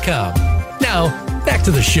petlovergeek@gmail.com. Now, back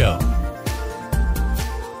to the show.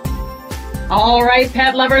 All right,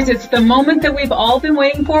 pet lovers, it's the moment that we've all been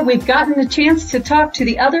waiting for. We've gotten the chance to talk to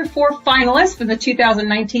the other 4 finalists for the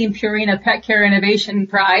 2019 Purina Pet Care Innovation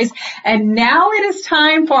Prize. And now it is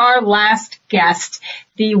time for our last guest,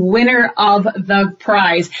 the winner of the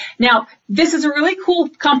prize. Now, this is a really cool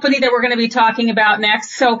company that we're going to be talking about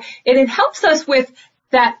next. So it helps us with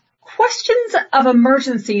that questions of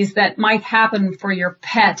emergencies that might happen for your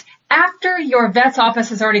pet after your vet's office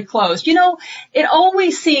has already closed. You know, it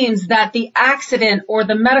always seems that the accident or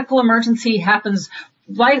the medical emergency happens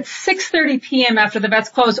right at 6:30 p.m. after the vet's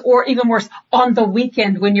closed, or even worse, on the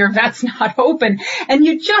weekend when your vet's not open. And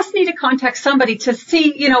you just need to contact somebody to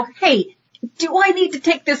see, you know, hey, do I need to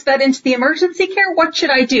take this vet into the emergency care? What should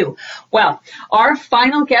I do? Well, our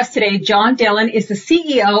final guest today, John Dillon, is the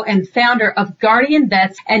CEO and founder of Guardian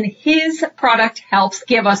Vets, and his product helps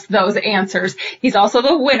give us those answers. He's also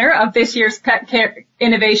the winner of this year's Pet Care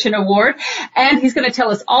Innovation Award, and he's going to tell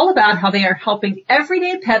us all about how they are helping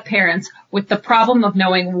everyday pet parents with the problem of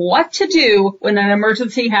knowing what to do when an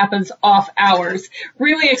emergency happens off hours.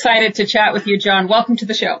 Really excited to chat with you, John. Welcome to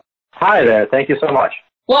the show. Hi there. Thank you so much.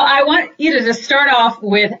 Well, I want you to just start off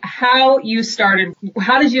with how you started.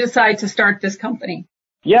 How did you decide to start this company?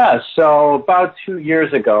 Yeah, so about 2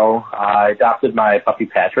 years ago, I adopted my puppy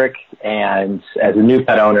Patrick, and as a new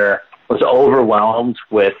pet owner, was overwhelmed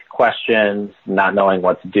with questions, not knowing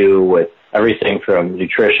what to do with everything from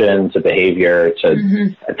nutrition to behavior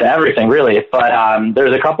to everything, really. But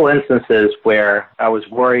there's a couple instances where I was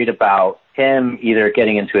worried about him either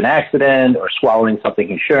getting into an accident or swallowing something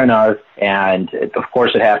he shouldn't have. And of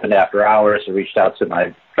course, it happened after hours. I reached out to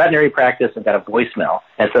my veterinary practice and got a voicemail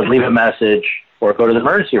and said, leave a message or go to the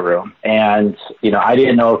emergency room. And, you know, I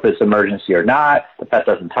didn't know if it's emergency or not. The pet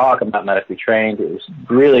doesn't talk. I'm not medically trained. It was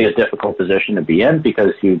really a difficult position to be in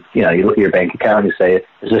because you look at your bank account and you say,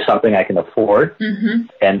 is this something I can afford?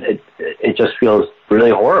 And it just feels really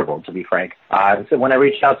horrible, to be frank. So when I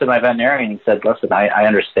reached out to my veterinarian, he said, listen, I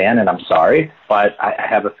understand and I'm sorry, but I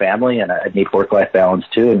have a family and I need work-life balance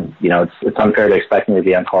too. And, you know, it's unfair to expect me to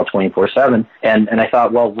be on call 24/7. And I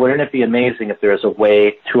thought, well, wouldn't it be amazing if there was a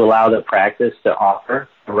way to allow the practice to offer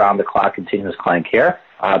around-the-clock continuous client care,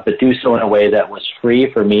 but do so in a way that was free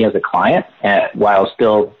for me as a client while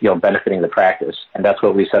still, you know, benefiting the practice. And that's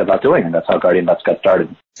what we set about doing, and that's how Guardian Vets got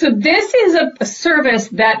started. So this is a service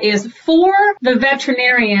that is for the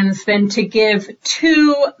veterinarians then to give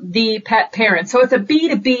to the pet parents. So it's a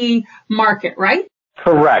B2B market, right?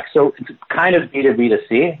 Correct. So it's kind of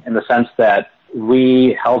B2B2C in the sense that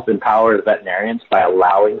we help empower the veterinarians by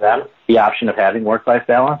allowing them the option of having work-life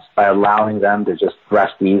balance, by allowing them to just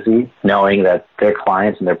rest easy, knowing that their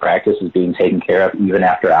clients and their practice is being taken care of even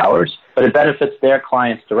after hours. But it benefits their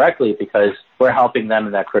clients directly because we're helping them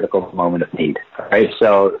in that critical moment of need, right?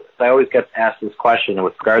 So I always get asked this question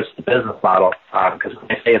with regards to the business model, because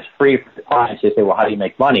when I say it's free for the clients, they say, well, how do you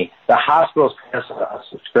make money? The hospitals pay us a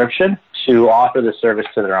subscription to offer the service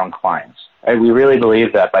to their own clients. Right? We really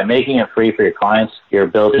believe that by making it free for your clients, you're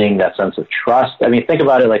building that sense of trust. I mean, think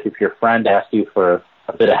about it like if your friend asked you for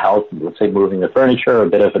a bit of help, let's say moving the furniture or a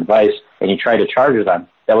bit of advice, and you try to charge them,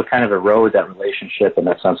 that would kind of erode that relationship and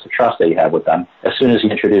that sense of trust that you have with them as soon as you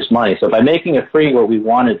introduce money. So by making it free, what we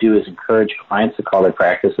want to do is encourage clients to call their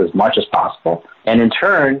practice as much as possible. And in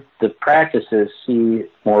turn, the practices see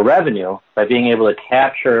more revenue by being able to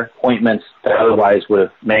capture appointments that otherwise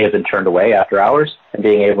may have been turned away after hours and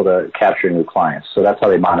being able to capture new clients. So that's how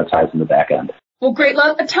they monetize in the back end. Well, great.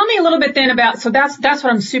 Tell me a little bit then about, so that's what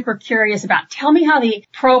I'm super curious about. Tell me how the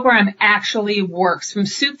program actually works from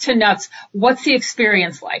soup to nuts. What's the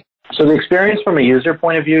experience like? So the experience from a user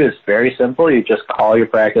point of view is very simple. You just call your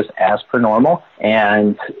practice as per normal.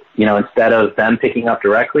 And, instead of them picking up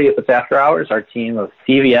directly if it's after hours, our team of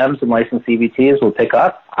CVMs and licensed CVTs will pick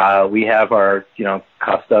up. We have our,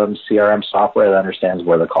 custom CRM software that understands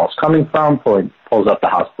where the call's coming from, pulls up the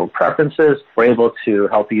hospital preferences. We're able to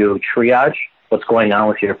help you triage what's going on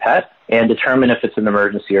with your pet and determine if it's an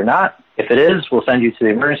emergency or not. If it is, we'll send you to the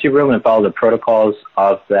emergency room and follow the protocols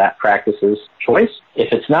of that practice's choice.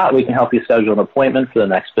 If it's not, we can help you schedule an appointment for the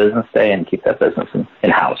next business day and keep that business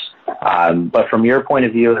in-house. But from your point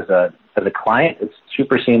of view as a client, it's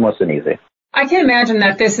super seamless and easy. I can imagine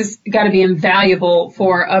that this has got to be invaluable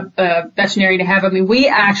for a veterinarian to have. I mean, we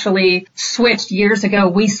actually switched years ago.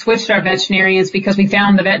 We switched our veterinarians because we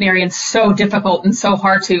found the veterinarians so difficult and so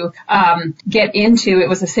hard to get into. It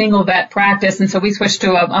was a single vet practice, and so we switched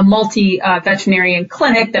to a multi-veterinarian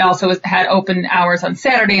clinic that also had open hours on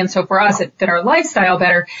Saturday. And so for us, it fit our lifestyle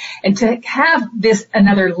better. And to have this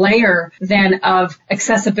another layer then of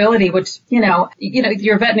accessibility, which,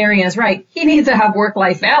 your veterinarian is right. He needs to have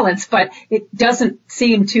work-life balance, but it doesn't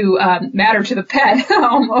seem to matter to the pet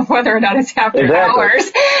whether or not it's after hours.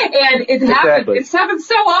 And it happens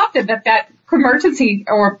so often that emergency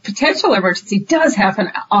or potential emergency does happen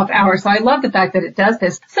off hours. So I love the fact that it does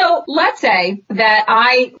this. So let's say that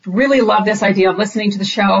I really love this idea of listening to the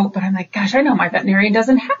show, but I'm like, gosh, I know my veterinarian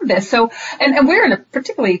doesn't have this. So, and we're in a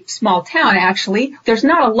particularly small town, actually. There's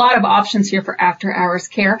not a lot of options here for after hours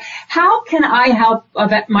care. How can I help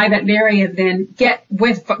my veterinarian then get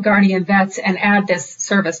with Guardian Vets and add this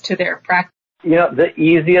service to their practice? The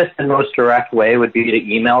easiest and most direct way would be to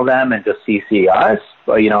email them and just CC us.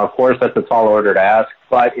 Of course, that's a tall order to ask.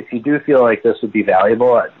 But if you do feel like this would be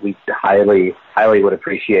valuable, we highly would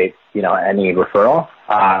appreciate, any referral.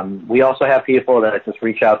 We also have people that just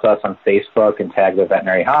reach out to us on Facebook and tag their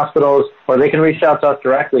veterinary hospitals, or they can reach out to us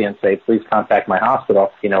directly and say, please contact my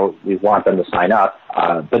hospital. We want them to sign up.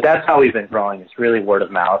 But that's how we've been growing. It's really word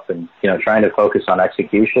of mouth and, trying to focus on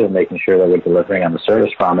execution and making sure that we're delivering on the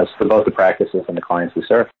service promise for both the practices and the clients we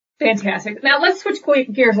serve. Fantastic. Now let's switch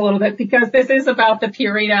gears a little bit because this is about the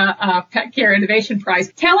Purina Pet Care Innovation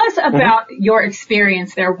Prize. Tell us about your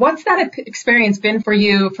experience there. What's that experience been for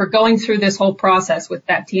you for going through this whole process with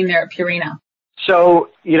that team there at Purina? So,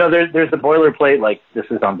 there's the boilerplate, like this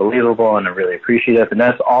is unbelievable and I'm really appreciative, and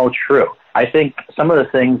that's all true. I think some of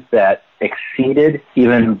the things that exceeded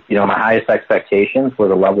even, my highest expectations were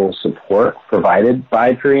the level of support provided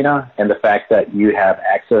by Purina and the fact that you have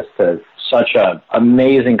access to such an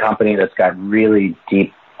amazing company that's got really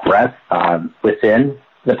deep breadth within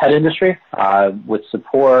the pet industry, with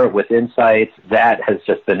support, with insights. That has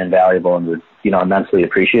just been invaluable and we're, immensely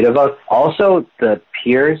appreciative of. Also, the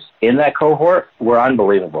peers in that cohort were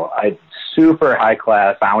unbelievable. Super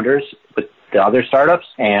high-class founders with the other startups.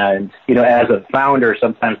 And, as a founder,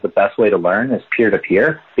 sometimes the best way to learn is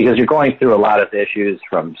peer-to-peer because you're going through a lot of issues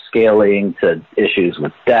from scaling to issues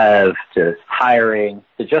with dev to hiring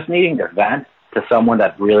to just needing to vent to someone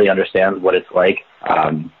that really understands what it's like.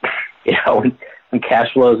 When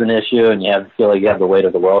cash flow is an issue and you feel like you have the weight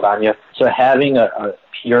of the world on you. So having a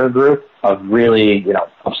peer group of really,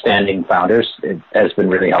 upstanding founders has been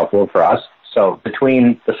really helpful for us. So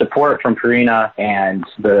between the support from Purina and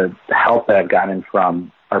the help that I've gotten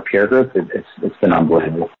from our peer group, it's been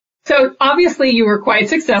unbelievable. So obviously you were quite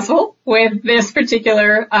successful with this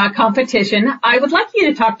particular competition. I would like you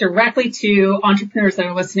to talk directly to entrepreneurs that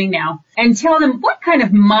are listening now and tell them what kind of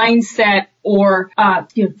mindset or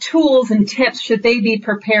tools and tips should they be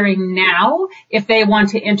preparing now if they want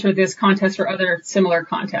to enter this contest or other similar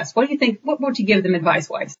contests. What do you think? What would you give them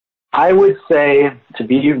advice-wise? I would say to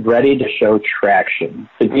be ready to show traction,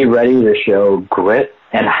 to be ready to show grit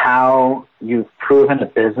and how you've proven a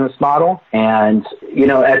business model. And,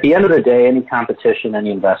 at the end of the day, any competition, any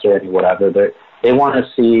investor, any whatever, they want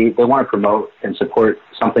to promote and support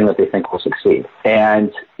something that they think will succeed.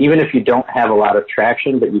 And even if you don't have a lot of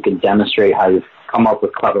traction, but you can demonstrate how you've come up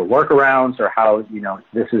with clever workarounds or how,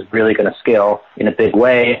 this is really going to scale in a big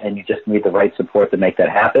way and you just need the right support to make that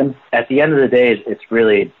happen. At the end of the day, it's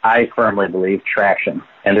really, I firmly believe, traction.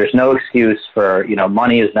 And there's no excuse for,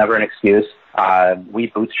 money is never an excuse.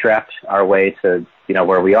 We bootstrapped our way to,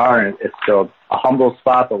 where we are, and it's still a humble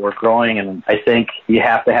spot, but we're growing. And I think you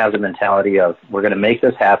have to have the mentality of, we're going to make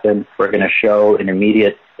this happen. We're going to show an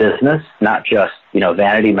immediate business, not just,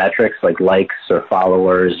 vanity metrics like likes or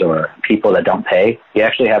followers or people that don't pay. You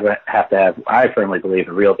actually have to have, I firmly believe,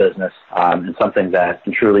 a real business and something that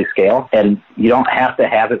can truly scale. And you don't have to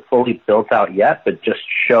have it fully built out yet, but just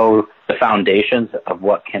show the foundations of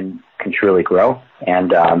what can truly grow.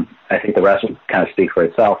 And I think the rest will kind of speak for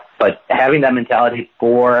itself. But having that mentality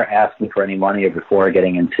before asking for any money or before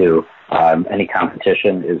getting into any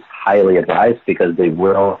competition is highly advised, because they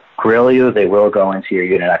will grill you. They will go into your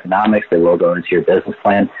unit economics. They will go into your business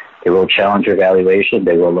plan. They will challenge your valuation.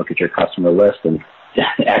 They will look at your customer list and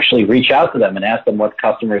actually reach out to them and ask them what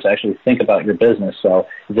customers actually think about your business. So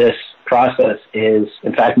this process is,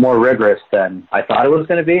 in fact, more rigorous than I thought it was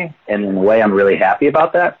going to be. And in a way, I'm really happy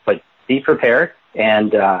about that. But be prepared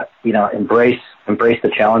and, embrace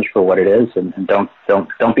the challenge for what it is, and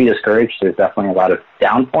don't be discouraged. There's definitely a lot of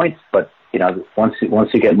down points, but once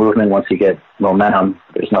you get movement, once you get momentum,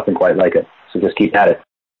 there's nothing quite like it. So just keep at it.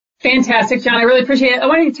 Fantastic, John. I really appreciate it. I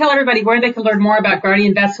want you to tell everybody where they can learn more about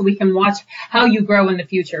Guardian Vets so we can watch how you grow in the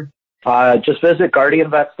future. Just visit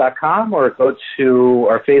guardianvets.com or go to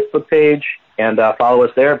our Facebook page and follow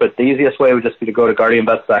us there. But the easiest way would just be to go to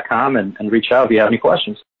guardianvets.com and reach out if you have any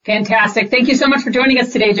questions. Fantastic. Thank you so much for joining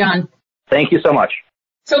us today, John. Thank you so much.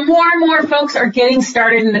 So more and more folks are getting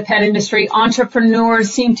started in the pet industry.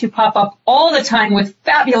 Entrepreneurs seem to pop up all the time with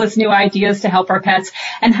fabulous new ideas to help our pets.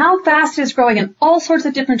 And how fast it is growing in all sorts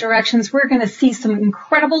of different directions. We're going to see some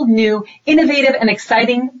incredible new, innovative, and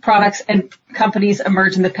exciting products and companies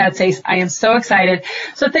emerge in the pet space. I am so excited.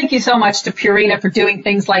 So thank you so much to Purina for doing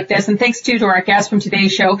things like this. And thanks too to our guest from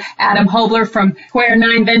today's show, Adam Hobler from Square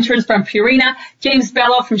 9 Ventures from Purina, James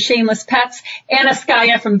Bello from Shameless Pets, Anna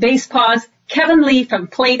Skaya from Base Paws, Kevin Lee from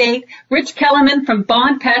Playdate, Rich Kellerman from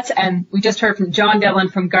Bond Pets, and we just heard from John Dillon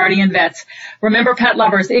from Guardian Vets. Remember, pet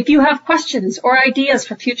lovers, if you have questions or ideas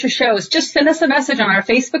for future shows, just send us a message on our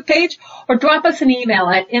Facebook page or drop us an email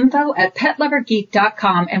at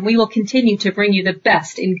info@petlovergeek.com, and we will continue to bring you the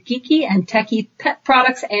best in geeky and techie pet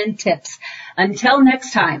products and tips. Until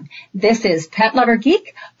next time, this is Pet Lover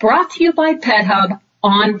Geek, brought to you by Pet Hub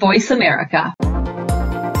on Voice America.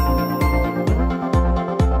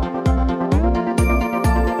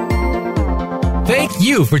 Thank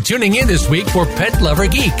you for tuning in this week for Pet Lover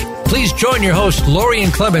Geek. Please join your host,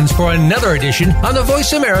 Lorian Clemens, for another edition on the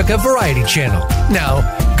Voice America Variety Channel.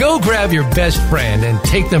 Now, go grab your best friend and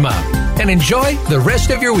take them out and enjoy the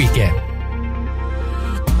rest of your weekend.